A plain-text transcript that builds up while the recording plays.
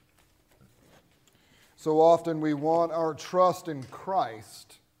So often we want our trust in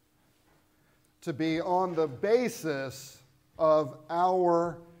Christ to be on the basis of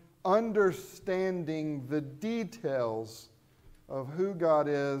our understanding the details of who God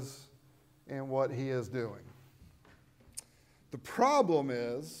is and what He is doing. The problem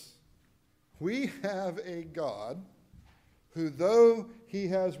is we have a God who, though He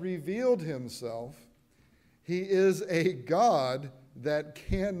has revealed Himself, He is a God that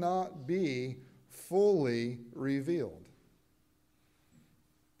cannot be fully revealed.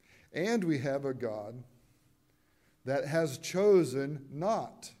 And we have a God that has chosen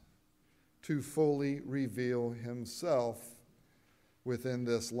not to fully reveal Himself within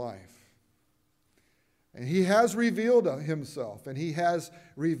this life. And He has revealed Himself, and He has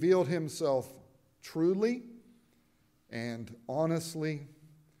revealed Himself truly and honestly,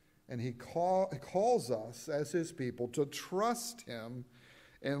 and He calls us as His people to trust Him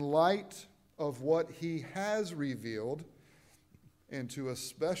in light of what He has revealed, and to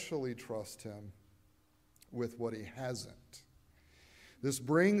especially trust Him with what He hasn't. This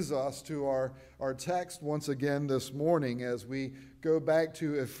brings us to our text once again this morning as we go back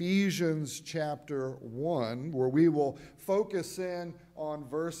to Ephesians chapter 1, where we will focus in on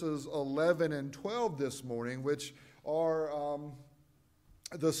verses 11 and 12 this morning, which are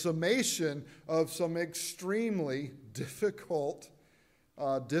the summation of some extremely difficult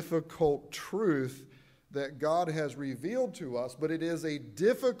truth that God has revealed to us, but it is a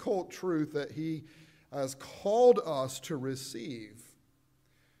difficult truth that He has called us to receive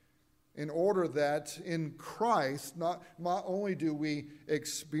in order that in Christ, not only do we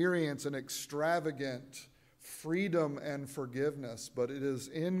experience an extravagant freedom and forgiveness, but it is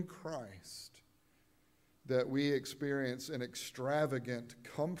in Christ that we experience an extravagant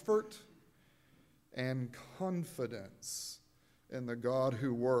comfort and confidence in the God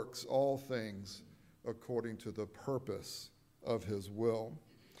who works all things according to the purpose of His will.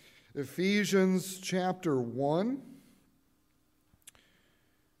 Ephesians chapter 1.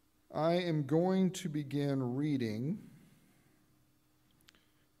 I am going to begin reading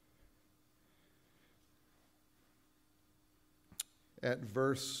at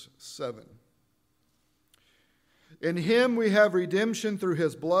verse 7. In Him we have redemption through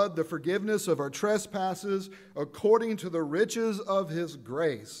His blood, the forgiveness of our trespasses, according to the riches of His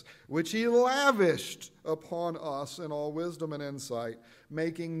grace, which He lavished upon us in all wisdom and insight,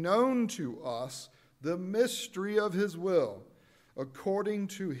 making known to us the mystery of His will, according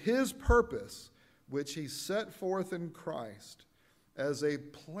to His purpose, which He set forth in Christ, as a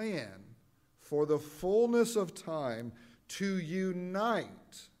plan for the fullness of time to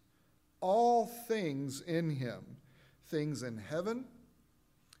unite all things in Him, things in heaven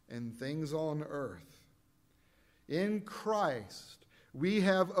and things on earth. In Christ we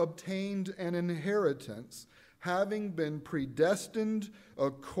have obtained an inheritance, having been predestined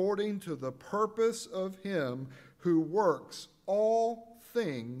according to the purpose of Him who works all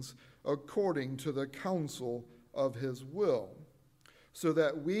things according to the counsel of His will, so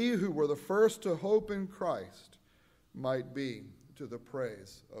that we who were the first to hope in Christ might be to the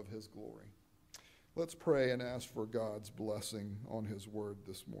praise of His glory. Let's pray and ask for God's blessing on His word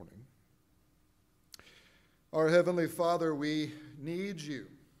this morning. Our Heavenly Father, we need You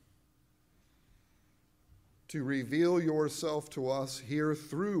to reveal Yourself to us here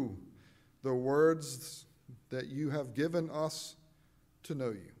through the words that You have given us to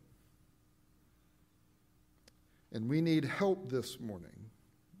know You. And we need help this morning,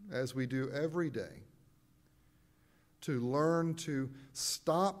 as we do every day, to learn to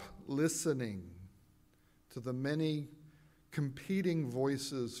stop listening to the many competing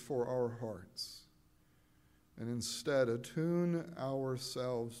voices for our hearts, and instead attune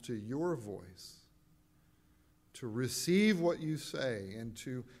ourselves to Your voice, to receive what You say and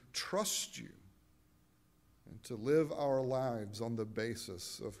to trust You, and to live our lives on the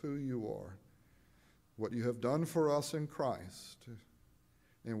basis of who You are, what You have done for us in Christ,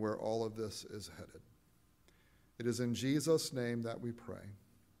 and where all of this is headed. It is in Jesus' name that we pray.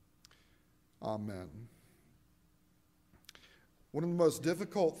 Amen. One of the most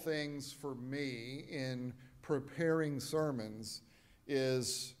difficult things for me in preparing sermons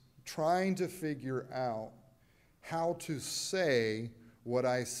is trying to figure out how to say what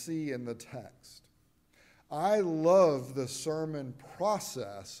I see in the text. I love the sermon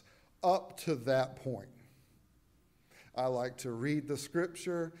process up to that point. I like to read the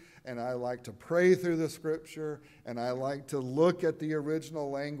scripture, and I like to pray through the scripture, and I like to look at the original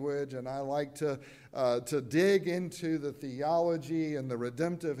language, and I like to dig into the theology and the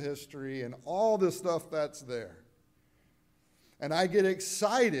redemptive history and all the stuff that's there. And I get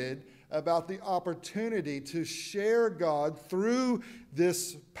excited about the opportunity to share God through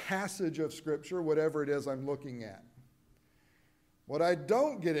this passage of Scripture, whatever it is I'm looking at. What I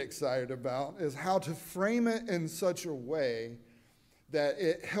don't get excited about is how to frame it in such a way that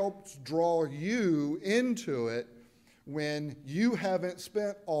it helps draw you into it when you haven't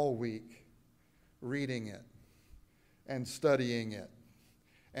spent all week reading it and studying it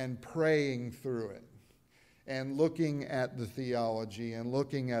and praying through it and looking at the theology and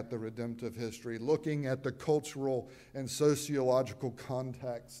looking at the redemptive history, looking at the cultural and sociological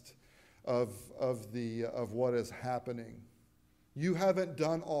context of what is happening. You haven't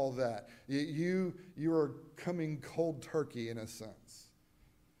done all that. You are coming cold turkey in a sense.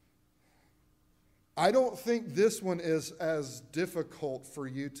 I don't think this one is as difficult for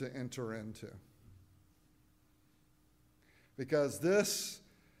you to enter into. Because this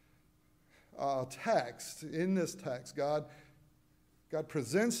text, in this text, God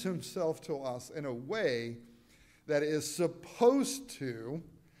presents himself to us in a way that is supposed to,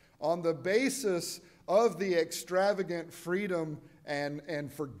 on the basis of the extravagant freedom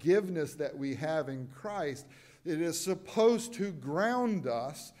and forgiveness that we have in Christ, it is supposed to ground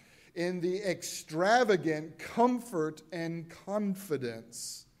us in the extravagant comfort and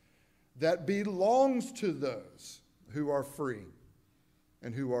confidence that belongs to those who are free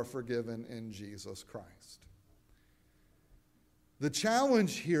and who are forgiven in Jesus Christ. The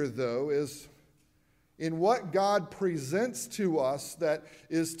challenge here, though, is in what God presents to us that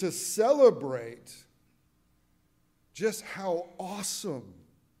is to celebrate just how awesome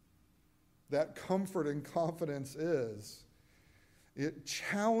that comfort and confidence is. It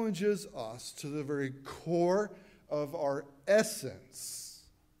challenges us to the very core of our essence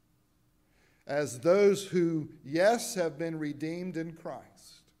as those who, yes, have been redeemed in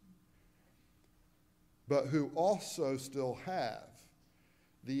Christ, but who also still have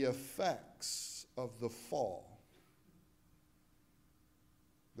the effects of the fall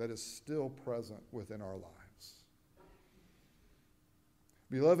that is still present within our lives.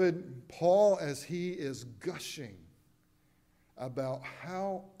 Beloved, Paul, as he is gushing about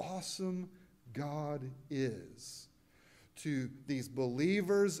how awesome God is to these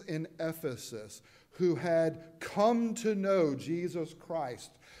believers in Ephesus who had come to know Jesus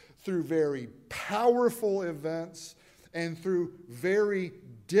Christ through very powerful events and through very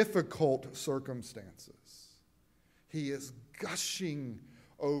difficult circumstances. He is gushing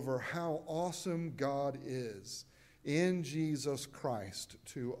over how awesome God is in Jesus Christ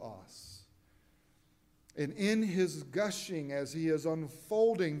to us. And in his gushing, as he is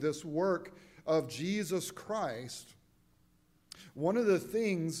unfolding this work of Jesus Christ, one of the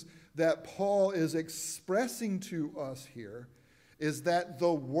things that Paul is expressing to us here is that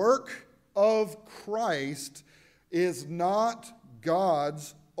the work of Christ is not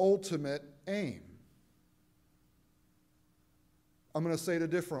God's ultimate aim. I'm going to say it a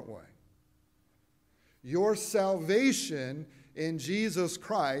different way. Your salvation in Jesus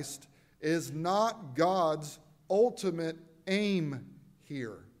Christ is not God's ultimate aim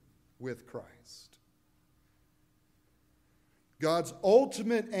here with Christ. God's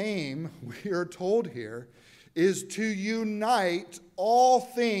ultimate aim, we are told here, is to unite all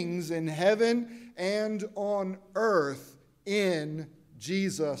things in heaven and on earth in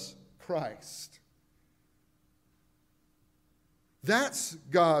Jesus Christ. That's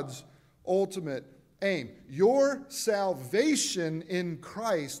God's ultimate aim. Your salvation in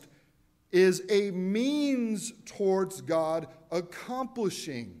Christ is a means towards God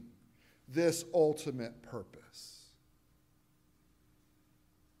accomplishing this ultimate purpose.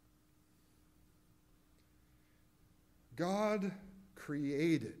 God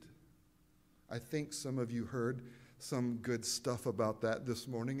created. I think some of you heard some good stuff about that this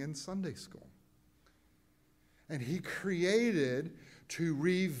morning in Sunday school. And he created to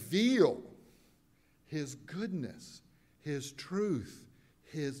reveal his goodness, his truth,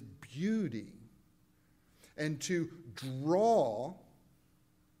 his beauty, and to draw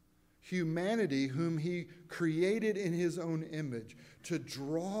humanity, whom he created in his own image, to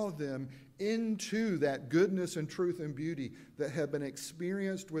draw them into that goodness and truth and beauty that have been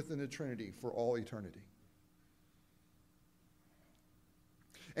experienced within the Trinity for all eternity.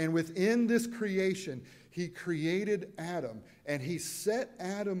 And within this creation, he created Adam, and he set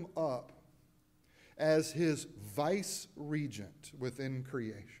Adam up as his vice regent within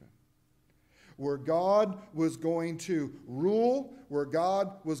creation, where God was going to rule, where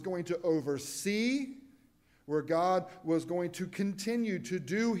God was going to oversee, where God was going to continue to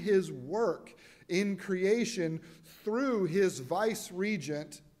do his work in creation through his vice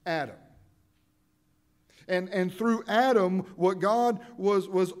regent, Adam. And through Adam, what God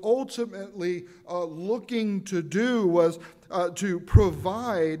was ultimately looking to do was to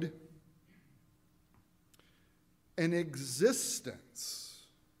provide an existence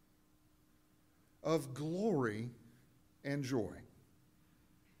of glory and joy.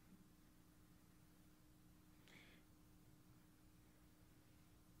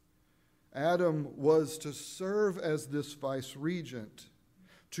 Adam was to serve as this vice regent,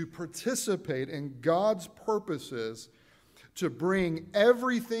 to participate in God's purposes, to bring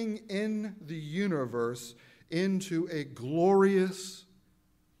everything in the universe into a glorious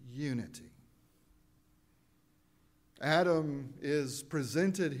unity. Adam is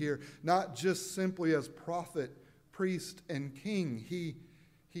presented here not just simply as prophet, priest, and king. He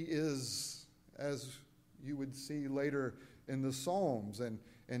is, as you would see later in the Psalms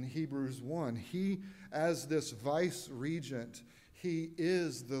and Hebrews 1, he, as this vice regent, he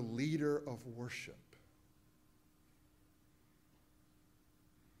is the leader of worship.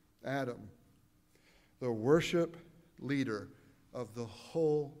 Adam, the worship leader of the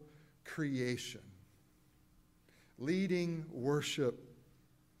whole creation, leading worship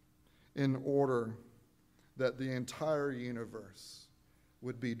in order that the entire universe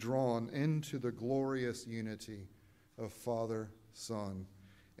would be drawn into the glorious unity of Father, Son,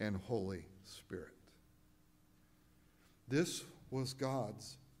 and Holy Spirit. This was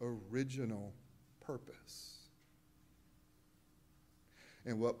God's original purpose.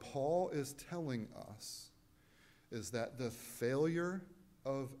 And what Paul is telling us is that the failure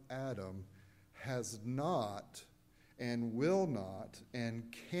of Adam has not and will not and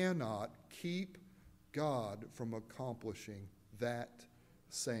cannot keep God from accomplishing that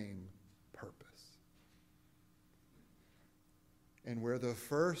same purpose. And where the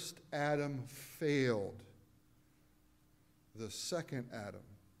first Adam failed, the second Adam,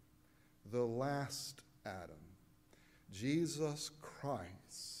 the last Adam, Jesus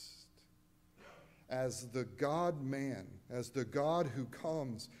Christ, as the God-man, as the God who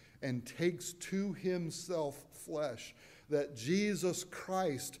comes and takes to himself flesh, that Jesus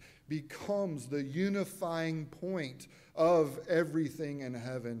Christ becomes the unifying point of everything in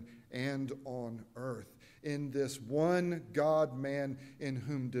heaven and on earth, in this one God-man in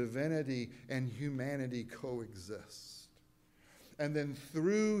whom divinity and humanity coexist. And then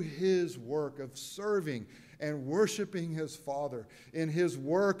through his work of serving and worshiping his Father, in his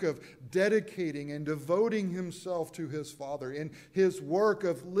work of dedicating and devoting himself to his Father, in his work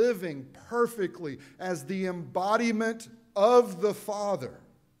of living perfectly as the embodiment of the Father,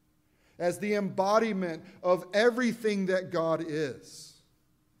 as the embodiment of everything that God is,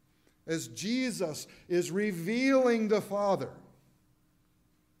 as Jesus is revealing the Father,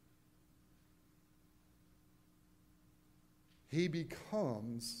 he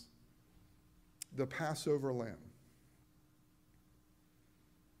becomes the Passover lamb.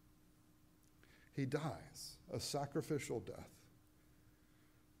 He dies a sacrificial death,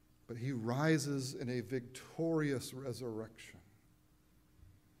 but he rises in a victorious resurrection.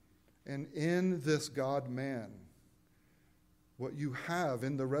 And in this God-man, what you have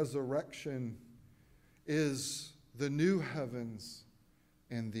in the resurrection is the new heavens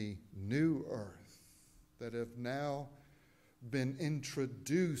and the new earth that have now been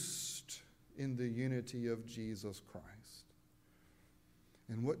introduced in the unity of Jesus Christ.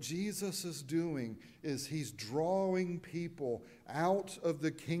 And what Jesus is doing is he's drawing people out of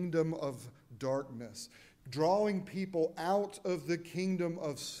the kingdom of darkness, drawing people out of the kingdom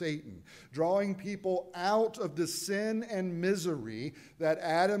of Satan, drawing people out of the sin and misery that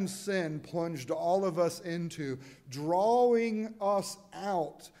Adam's sin plunged all of us into, drawing us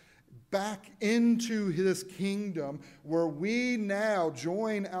out back into his kingdom, where we now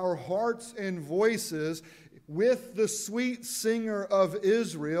join our hearts and voices with the sweet singer of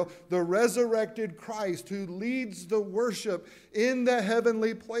Israel, the resurrected Christ, who leads the worship in the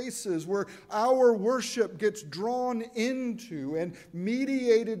heavenly places, where our worship gets drawn into and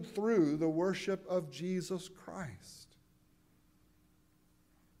mediated through the worship of Jesus Christ.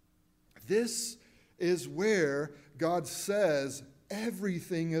 This is where God says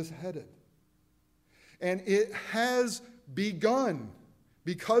everything is headed. And it has begun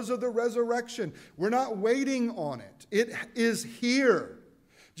because of the resurrection. We're not waiting on it. It is here.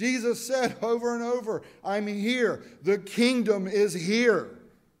 Jesus said over and over, I'm here. The kingdom is here.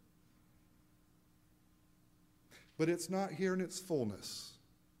 But it's not here in its fullness.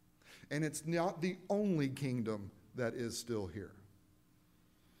 And it's not the only kingdom that is still here.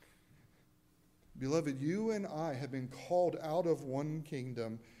 Beloved, you and I have been called out of one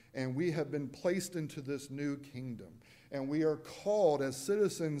kingdom and we have been placed into this new kingdom. And we are called as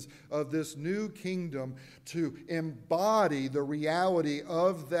citizens of this new kingdom to embody the reality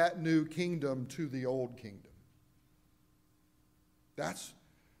of that new kingdom to the old kingdom. That's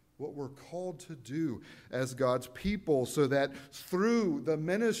what we're called to do as God's people, so that through the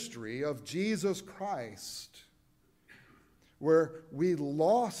ministry of Jesus Christ, where we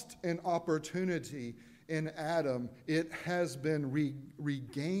lost an opportunity in Adam, it has been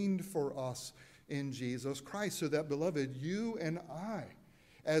regained for us in Jesus Christ. So that, beloved, you and I,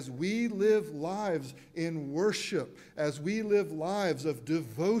 as we live lives in worship, as we live lives of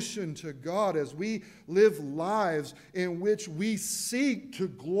devotion to God, as we live lives in which we seek to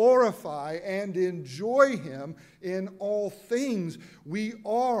glorify and enjoy Him in all things, we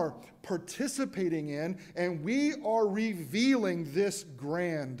are participating in and we are revealing this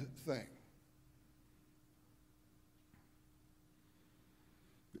grand thing.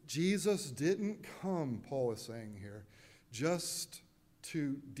 But Jesus didn't come, Paul is saying here, just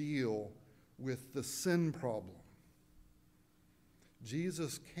to deal with the sin problem.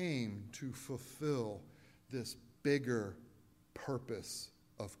 Jesus came to fulfill this bigger purpose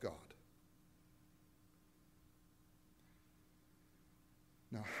of God.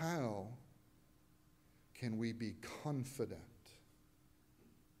 Now, how can we be confident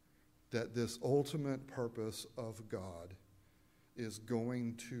that this ultimate purpose of God is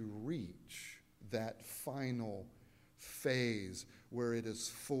going to reach that final phase where it is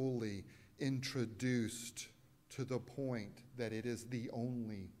fully introduced to the point that it is the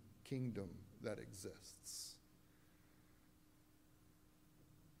only kingdom that exists?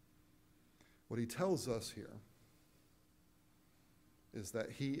 What he tells us here is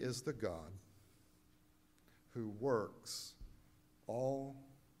that he is the God who works all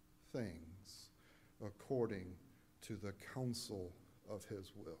things according to the counsel of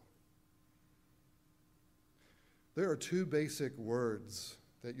his will. There are two basic words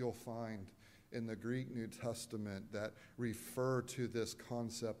that you'll find in the Greek New Testament that refer to this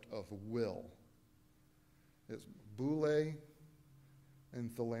concept of will. It's boule and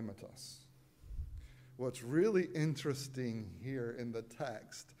thelematos. What's really interesting here in the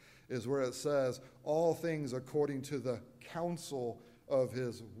text is where it says, all things according to the counsel of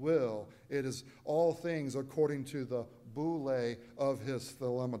his will. It is all things according to the boule of his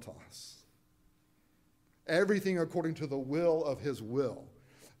thelematos. Everything according to the will of his will.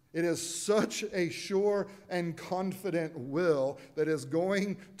 It is such a sure and confident will that is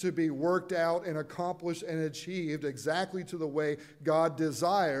going to be worked out and accomplished and achieved exactly to the way God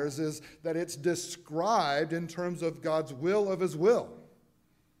desires, is that it's described in terms of God's will of his will.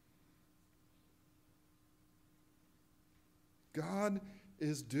 God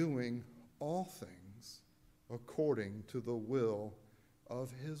is doing all things according to the will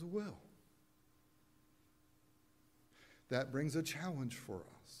of his will. That brings a challenge for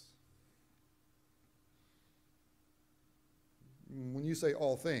us. When you say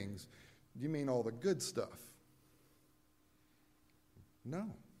all things, do you mean all the good stuff? No.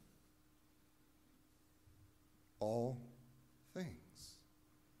 All things.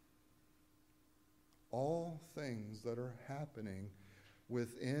 All things that are happening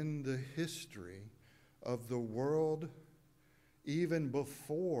within the history of the world, even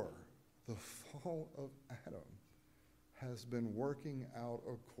before the fall of Adam, has been working out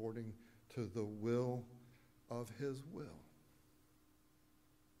according to the will of his will.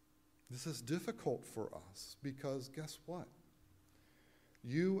 This is difficult for us because guess what?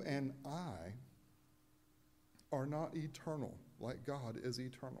 You and I are not eternal like God is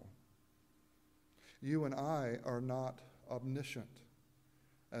eternal. You and I are not omniscient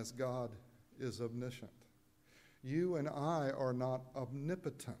as God is omniscient. You and I are not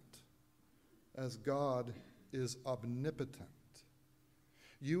omnipotent as God is omnipotent.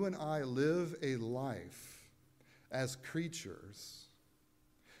 You and I live a life as creatures.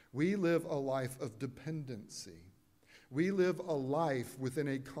 We live a life of dependency. We live a life within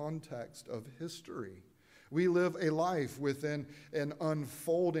a context of history. We live a life within an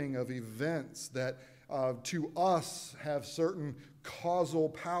unfolding of events that to us have certain causal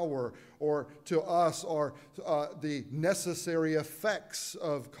power, or to us are the necessary effects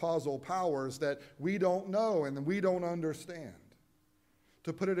of causal powers that we don't know and we don't understand.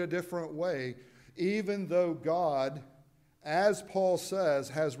 To put it a different way, even though God, as Paul says,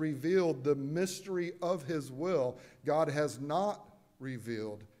 has revealed the mystery of his will, God has not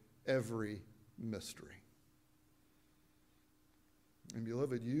revealed every mystery. And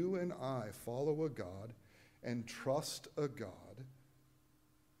beloved, you and I follow a God and trust a God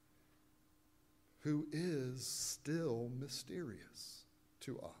who is still mysterious.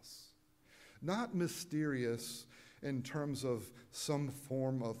 to us. Not mysterious in terms of some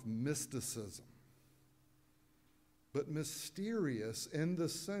form of mysticism, but mysterious in the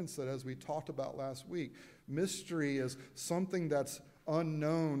sense that, as we talked about last week, mystery is something that's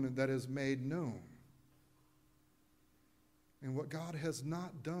unknown that is made known. And what God has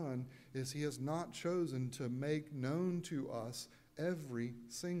not done is he has not chosen to make known to us every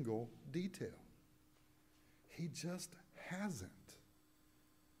single detail. He just hasn't.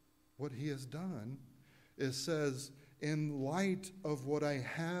 What he has done is says, in light of what I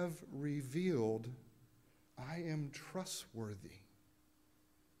have revealed, I am trustworthy.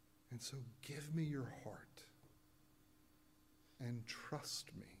 And so give me your heart and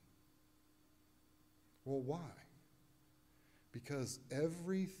trust me. Well, why? Because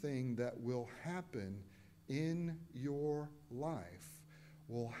everything that will happen in your life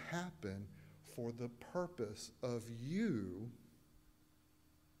will happen for the purpose of you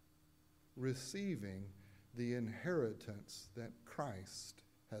receiving the inheritance that Christ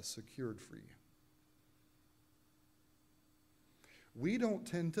has secured for you. We don't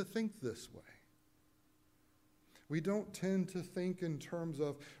tend to think this way. We don't tend to think in terms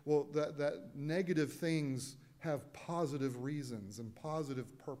of, well, that negative things have positive reasons and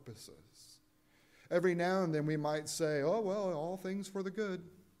positive purposes. Every now and then we might say, oh, well, all things for the good.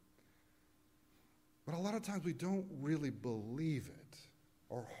 But a lot of times we don't really believe it.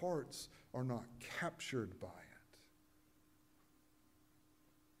 Our hearts are not captured by it.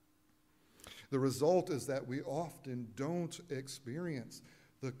 The result is that we often don't experience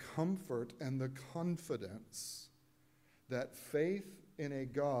the comfort and the confidence that faith in a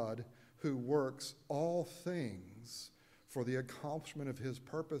God who works all things for the accomplishment of his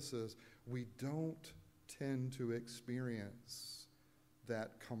purposes, we don't tend to experience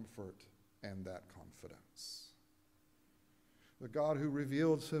that comfort and that confidence. The God who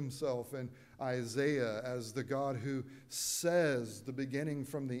reveals himself in Isaiah as the God who says the beginning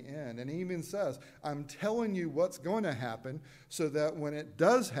from the end. And he even says, I'm telling you what's going to happen so that when it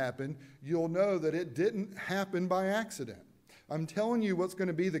does happen, you'll know that it didn't happen by accident. I'm telling you what's going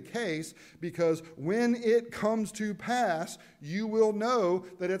to be the case because when it comes to pass, you will know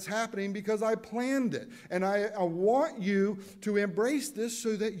that it's happening because I planned it. And I want you to embrace this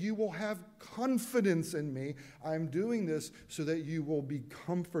so that you will have confidence in me. I'm doing this so that you will be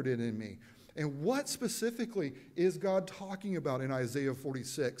comforted in me. And what specifically is God talking about in Isaiah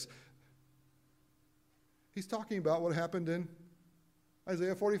 46? He's talking about what happened in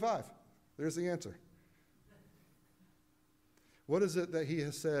Isaiah 45. There's the answer. What is it that he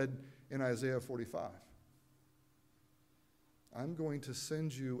has said in Isaiah 45? I'm going to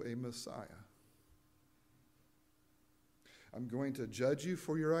send you a Messiah. I'm going to judge you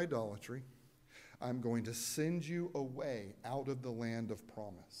for your idolatry. I'm going to send you away out of the land of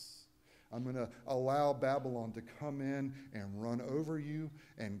promise. I'm going to allow Babylon to come in and run over you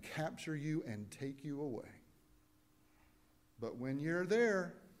and capture you and take you away. But when you're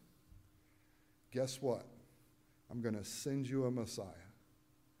there, guess what? I'm going to send you a Messiah.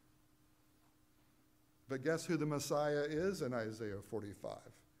 But guess who the Messiah is in Isaiah 45?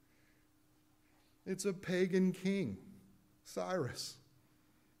 It's a pagan king, Cyrus.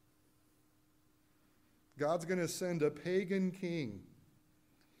 God's going to send a pagan king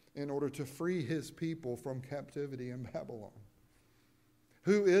in order to free his people from captivity in Babylon.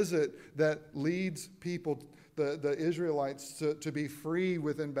 Who is it that leads people, the Israelites, to be free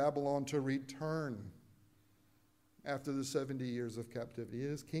within Babylon to return after the 70 years of captivity?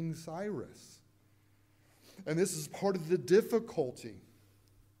 It is King Cyrus. And this is part of the difficulty.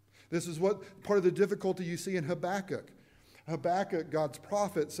 This is what part of the difficulty you see in Habakkuk. Habakkuk, God's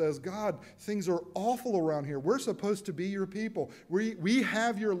prophet, says, God, things are awful around here. We're supposed to be your people. We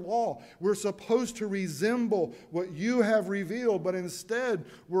have your law. We're supposed to resemble what you have revealed, but instead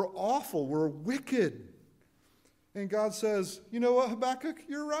we're awful. We're wicked. And God says, you know what, Habakkuk?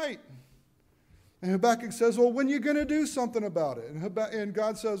 You're right. And Habakkuk says, well, when are you going to do something about it? And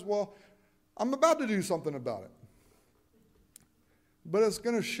God says, well, I'm about to do something about it. But it's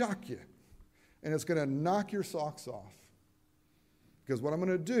going to shock you. And it's going to knock your socks off. Because what I'm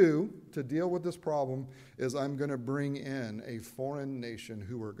going to do to deal with this problem is I'm going to bring in a foreign nation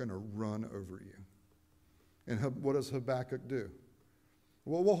who are going to run over you. And what does Habakkuk do?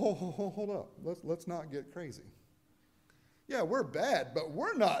 Well, hold up. Let's not get crazy. Yeah, we're bad, but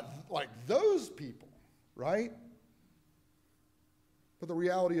we're not like those people, right? But the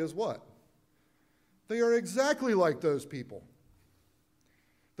reality is what? They are exactly like those people.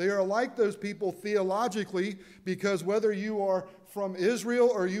 They are like those people theologically because whether you are from Israel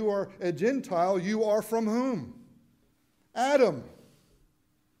or you are a Gentile, you are from whom? Adam.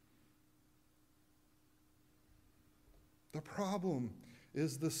 The problem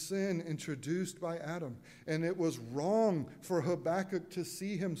is the sin introduced by Adam. And it was wrong for Habakkuk to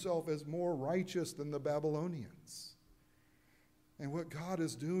see himself as more righteous than the Babylonians. And what God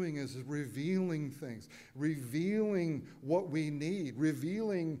is doing is revealing things, revealing what we need,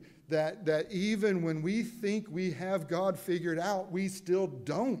 revealing that even when we think we have God figured out, we still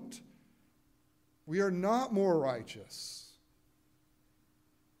don't. We are not more righteous.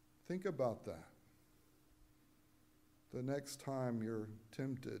 Think about that. The next time you're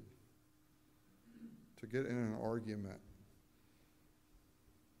tempted to get in an argument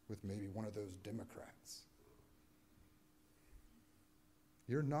with maybe one of those Democrats,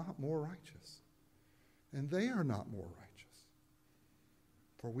 you're not more righteous. And they are not more righteous.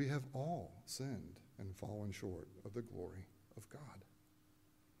 For we have all sinned and fallen short of the glory of God.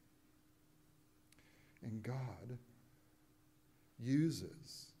 And God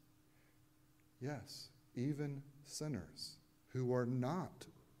uses, yes, even sinners who are not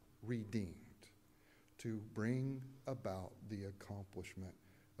redeemed to bring about the accomplishment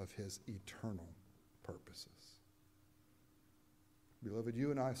of his eternal purposes. Beloved,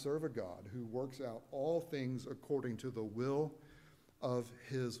 you and I serve a God who works out all things according to the will of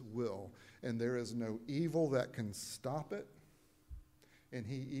his will, and there is no evil that can stop it, and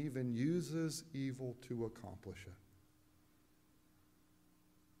he even uses evil to accomplish it.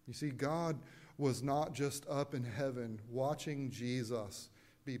 You see, God was not just up in heaven watching Jesus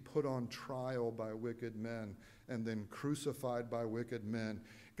be put on trial by wicked men and then crucified by wicked men.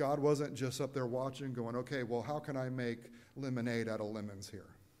 God wasn't just up there watching going, okay, well, how can I make lemonade out of lemons here?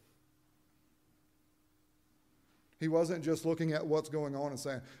 He wasn't just looking at what's going on and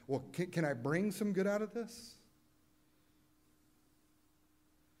saying, well, can I bring some good out of this?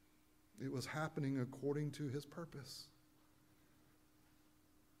 It was happening according to his purpose.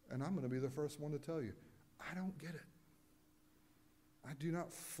 And I'm going to be the first one to tell you, I don't get it. I do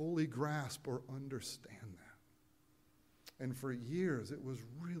not fully grasp or understand that. And for years, it was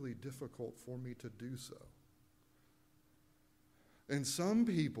really difficult for me to do so. And some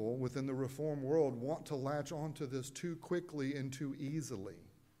people within the Reformed world want to latch onto this too quickly and too easily.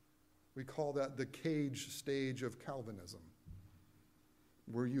 We call that the cage stage of Calvinism,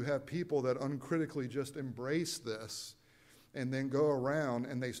 where you have people that uncritically just embrace this and then go around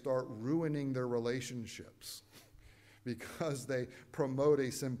and they start ruining their relationships because they promote a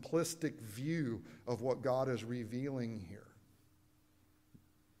simplistic view of what God is revealing here.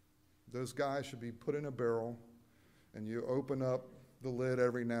 Those guys should be put in a barrel, and you open up the lid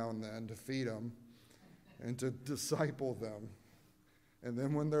every now and then to feed them and to disciple them. And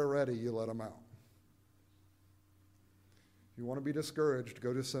then when they're ready, you let them out. If you want to be discouraged,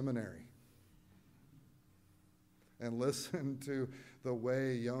 go to seminary and listen to the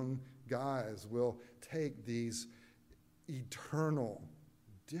way young guys will take these eternal,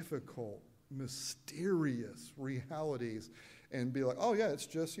 difficult, mysterious realities and be like, oh yeah, it's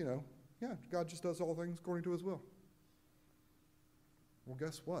just, God just does all things according to his will. Well,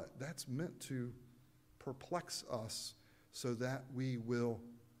 guess what? That's meant to perplex us so that we will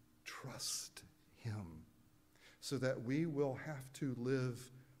trust him, so that we will have to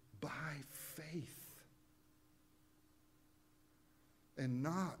live by faith and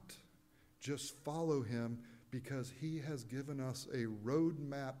not just follow him because he has given us a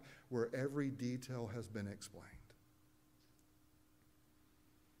roadmap where every detail has been explained.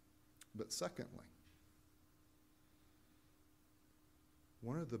 But secondly,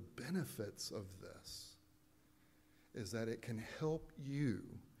 one of the benefits of this is that it can help you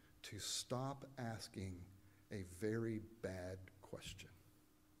to stop asking a very bad question.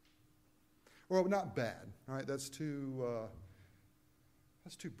 Well, not bad, all right? That's too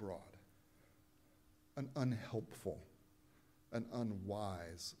broad. An unhelpful, an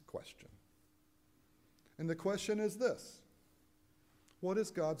unwise question. And the question is this: what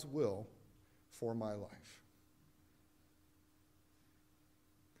is God's will for my life?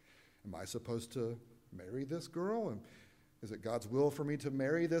 Am I supposed to marry this girl? And is it God's will for me to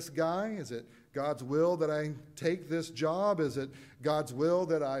marry this guy? Is it God's will that I take this job? Is it God's will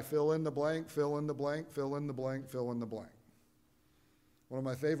that I fill in the blank, fill in the blank, fill in the blank, fill in the blank? One of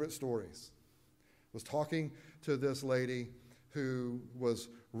my favorite stories was talking to this lady who was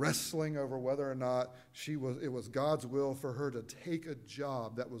wrestling over whether or not it was God's will for her to take a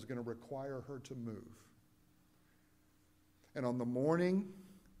job that was going to require her to move. And on the morning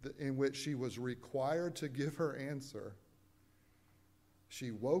in which she was required to give her answer,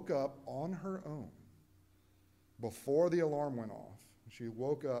 she woke up on her own before the alarm went off. She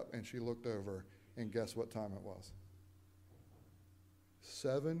woke up and she looked over, and guess what time it was?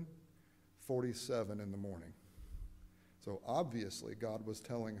 7:47 in the morning. So obviously God was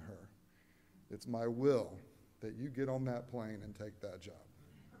telling her, it's my will that you get on that plane and take that job.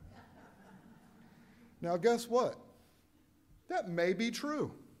 Now guess what? That may be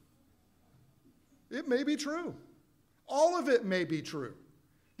true. It may be true. All of it may be true.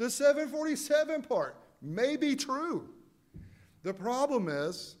 The 747 part may be true. The problem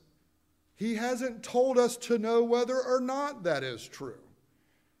is, he hasn't told us to know whether or not that is true.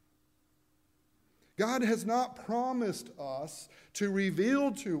 God has not promised us to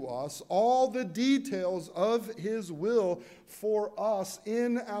reveal to us all the details of his will for us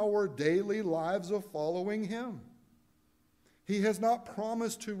in our daily lives of following him. He has not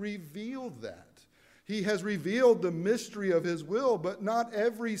promised to reveal that. He has revealed the mystery of his will, but not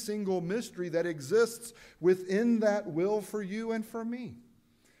every single mystery that exists within that will for you and for me.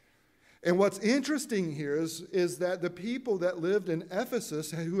 And what's interesting here is that the people that lived in Ephesus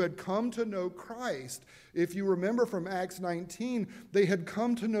who had come to know Christ, if you remember from Acts 19, they had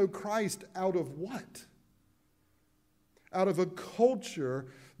come to know Christ out of what? Out of a culture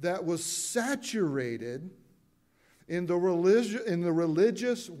that was saturated in the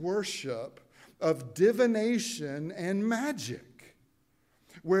religious worship of divination and magic,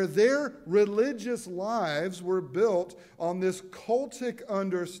 where their religious lives were built on this cultic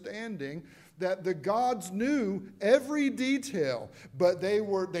understanding that the gods knew every detail, but they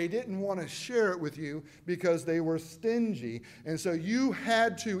didn't want to share it with you because they were stingy. And so you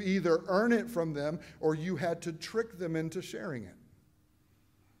had to either earn it from them or you had to trick them into sharing it.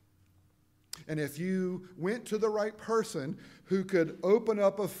 And if you went to the right person who could open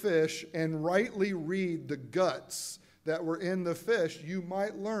up a fish and rightly read the guts that were in the fish, you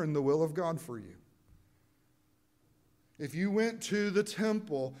might learn the will of God for you. If you went to the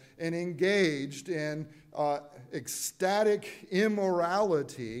temple and engaged in ecstatic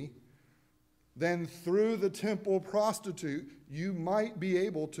immorality, then through the temple prostitute, you might be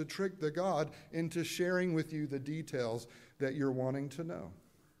able to trick the God into sharing with you the details that you're wanting to know.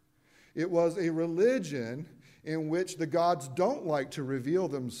 It was a religion in which the gods don't like to reveal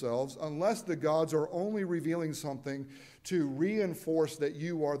themselves unless the gods are only revealing something to reinforce that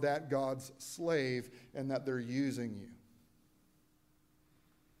you are that God's slave and that they're using you.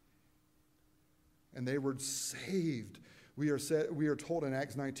 And they were saved. We are told in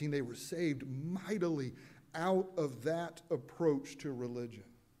Acts 19 they were saved mightily out of that approach to religion,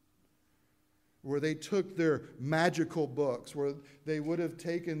 where they took their magical books, where they would have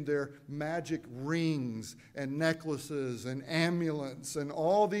taken their magic rings and necklaces and amulets and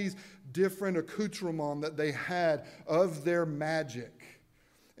all these different accoutrements that they had of their magic.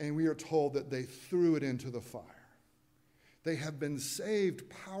 And we are told that they threw it into the fire. They have been saved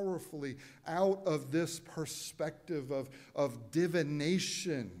powerfully out of this perspective of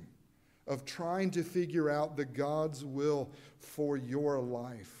divination, of trying to figure out the God's will for your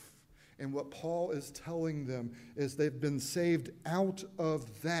life. And what Paul is telling them is they've been saved out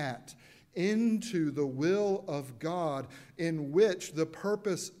of that into the will of God, in which the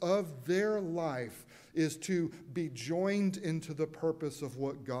purpose of their life is to be joined into the purpose of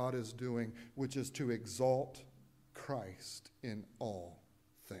what God is doing, which is to exalt Christ in all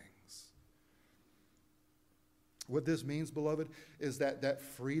things. What this means, beloved, is that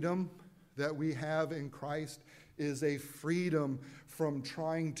freedom that we have in Christ is a freedom from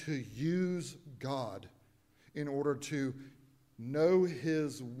trying to use God in order to know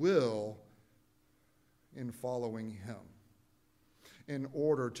his will in following him, in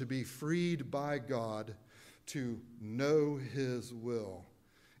order to be freed by God to know his will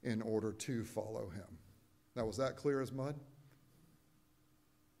in order to follow him. Now, was that clear as mud?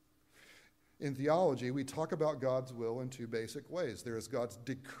 In theology, we talk about God's will in two basic ways. There is God's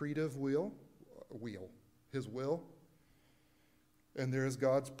decretive will, his will, and there is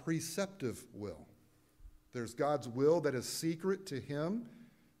God's preceptive will. There's God's will that is secret to him,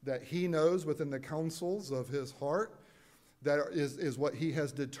 that he knows within the counsels of his heart, that is what he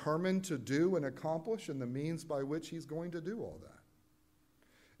has determined to do and accomplish, and the means by which he's going to do all that.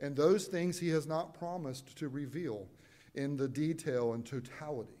 And those things he has not promised to reveal in the detail and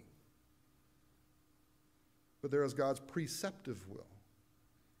totality. But there is God's preceptive will.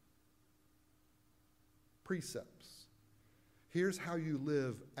 Precepts. Here's how you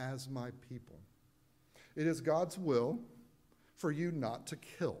live as my people. It is God's will for you not to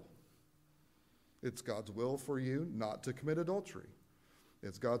kill. It's God's will for you not to commit adultery.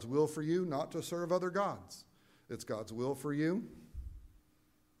 It's God's will for you not to serve other gods. It's God's will for you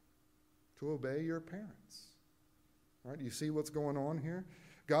to obey your parents. All right, you see what's going on here?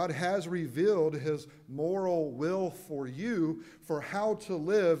 God has revealed his moral will for you for how to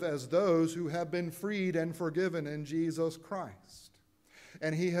live as those who have been freed and forgiven in Jesus Christ.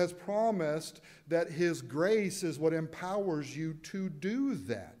 And he has promised that his grace is what empowers you to do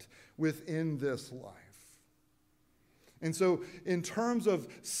that within this life. And so in terms of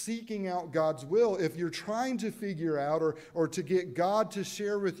seeking out God's will, if you're trying to figure out or to get God to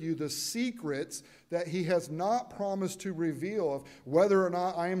share with you the secrets that he has not promised to reveal of whether or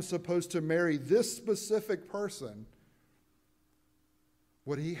not I am supposed to marry this specific person,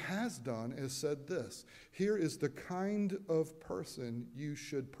 what he has done is said this: here is the kind of person you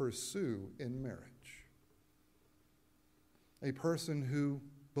should pursue in marriage. A person who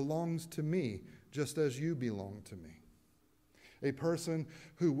belongs to me just as you belong to me. A person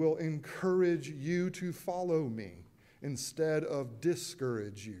who will encourage you to follow me instead of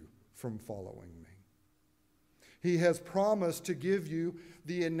discourage you from following me. He has promised to give you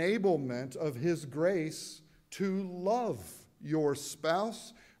the enablement of his grace to love your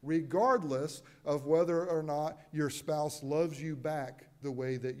spouse, regardless of whether or not your spouse loves you back the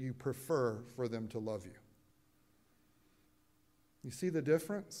way that you prefer for them to love you. You see the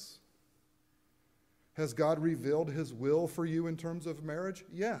difference? Has God revealed his will for you in terms of marriage?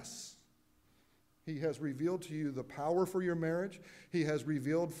 Yes. He has revealed to you the power for your marriage. He has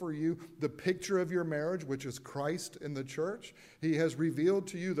revealed for you the picture of your marriage, which is Christ in the church. He has revealed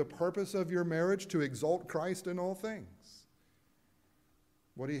to you the purpose of your marriage to exalt Christ in all things.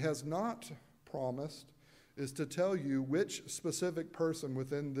 What he has not promised is to tell you which specific person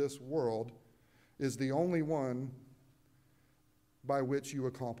within this world is the only one by which you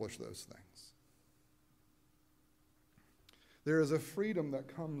accomplish those things. There is a freedom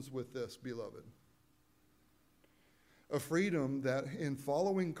that comes with this, beloved. A freedom that in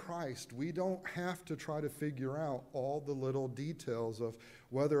following Christ, we don't have to try to figure out all the little details of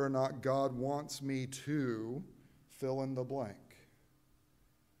whether or not God wants me to fill in the blank.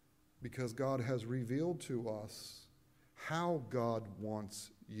 Because God has revealed to us how God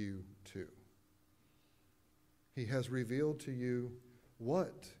wants you to. He has revealed to you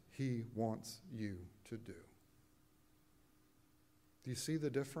what he wants you to do. Do you see the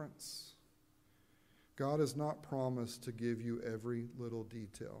difference? God has not promised to give you every little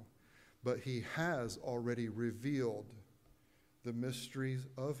detail, but he has already revealed the mysteries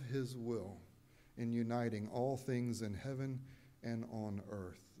of his will in uniting all things in heaven and on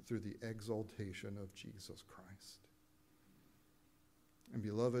earth through the exaltation of Jesus Christ. And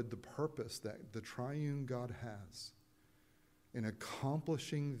beloved, the purpose that the triune God has in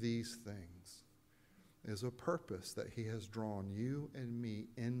accomplishing these things is a purpose that he has drawn you and me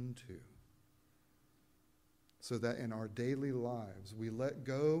into, so that in our daily lives we let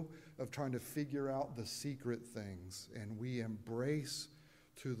go of trying to figure out the secret things and we embrace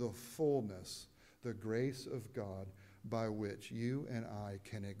to the fullness the grace of God by which you and I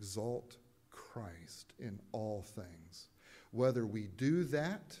can exalt Christ in all things. Whether we do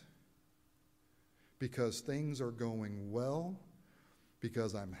that because things are going well,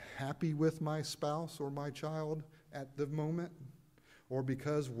 because I'm happy with my spouse or my child at the moment, or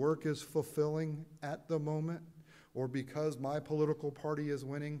because work is fulfilling at the moment, or because my political party is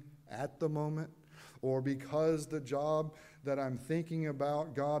winning at the moment, or because the job that I'm thinking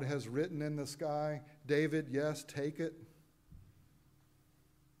about God has written in the sky, David, yes, take it.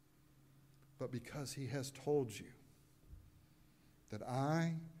 But because he has told you that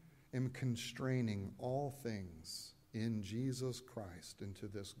I am constraining all things in Jesus Christ into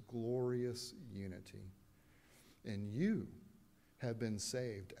this glorious unity. And you have been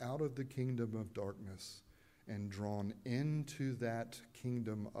saved out of the kingdom of darkness and drawn into that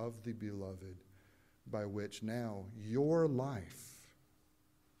kingdom of the beloved, by which now your life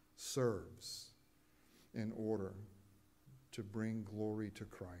serves in order to bring glory to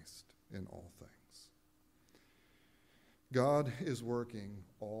Christ in all things. God is working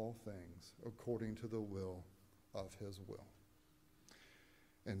all things according to the will of his will.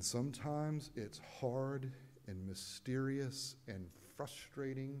 And sometimes it's hard and mysterious and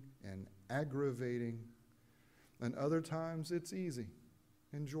frustrating and aggravating. And other times it's easy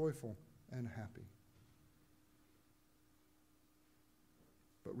and joyful and happy.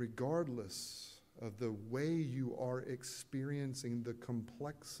 But regardless of the way you are experiencing the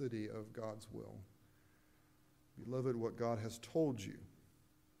complexity of God's will, beloved, what God has told you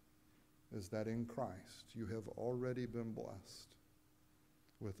is that in Christ you have already been blessed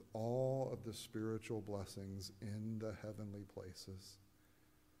with all of the spiritual blessings in the heavenly places.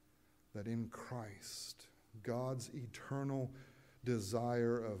 That in Christ, God's eternal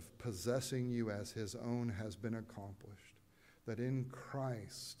desire of possessing you as his own has been accomplished. that in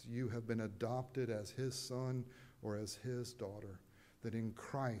Christ you have been adopted as his son or as his daughter, that in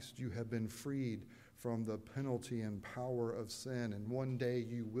Christ you have been freed from the penalty and power of sin, and one day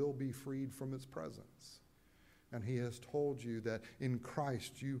you will be freed from its presence. And he has told you that in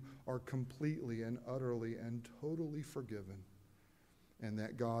Christ you are completely and utterly and totally forgiven, and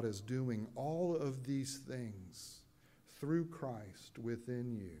that God is doing all of these things through Christ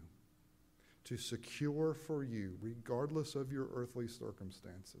within you to secure for you, regardless of your earthly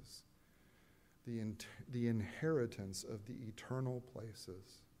circumstances, the inheritance of the eternal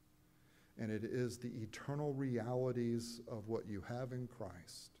places. And it is the eternal realities of what you have in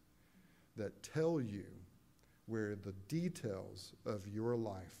Christ that tell you where the details of your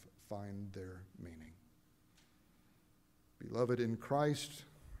life find their meaning. Beloved, in Christ,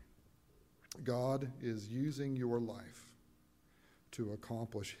 God is using your life to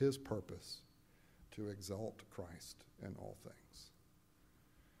accomplish his purpose, to exalt Christ in all things.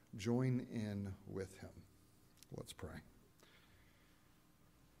 Join in with him. Let's pray.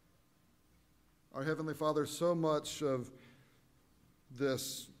 Our Heavenly Father, so much of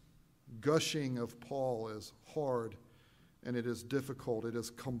this gushing of Paul is hard, and it is difficult, it is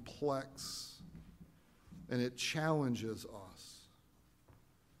complex, and it challenges us.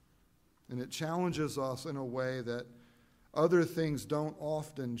 And it challenges us in a way that other things don't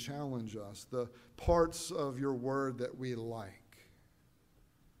often challenge us, the parts of your word that we like.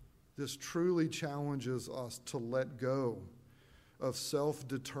 This truly challenges us to let go of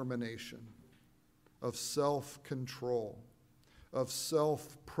self-determination, of self-control, of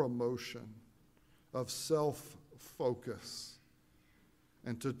self-promotion, of self-focus,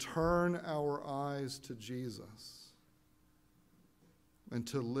 and to turn our eyes to Jesus and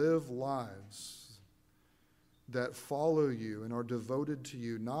to live lives that follow you and are devoted to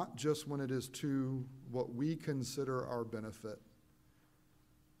you, not just when it is to what we consider our benefit,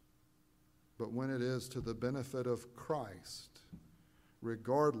 but when it is to the benefit of Christ,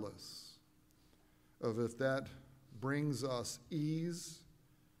 regardless of if that brings us ease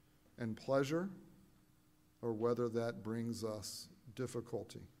and pleasure or whether that brings us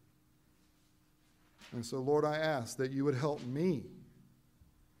difficulty. And so, Lord, I ask that you would help me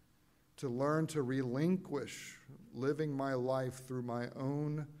to learn to relinquish living my life through my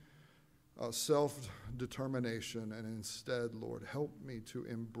own self-determination, and instead, Lord, help me to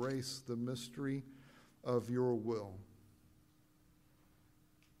embrace the mystery of your will,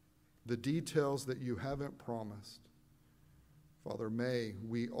 the details that you haven't promised. Father, may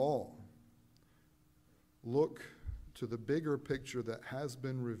we all look to the bigger picture that has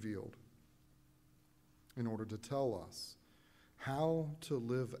been revealed in order to tell us how to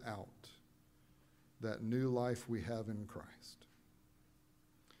live out that new life we have in Christ.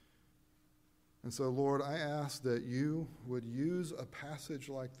 And so, Lord, I ask that you would use a passage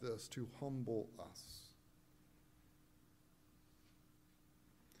like this to humble us.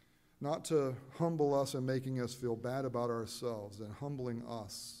 Not to humble us and making us feel bad about ourselves, and humbling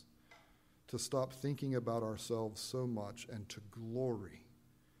us to stop thinking about ourselves so much and to glory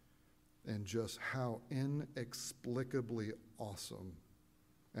in just how inexplicably awesome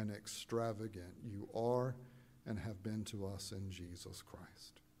and extravagant you are and have been to us in Jesus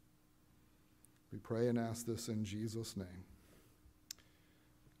Christ. We pray and ask this in Jesus' name.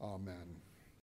 Amen.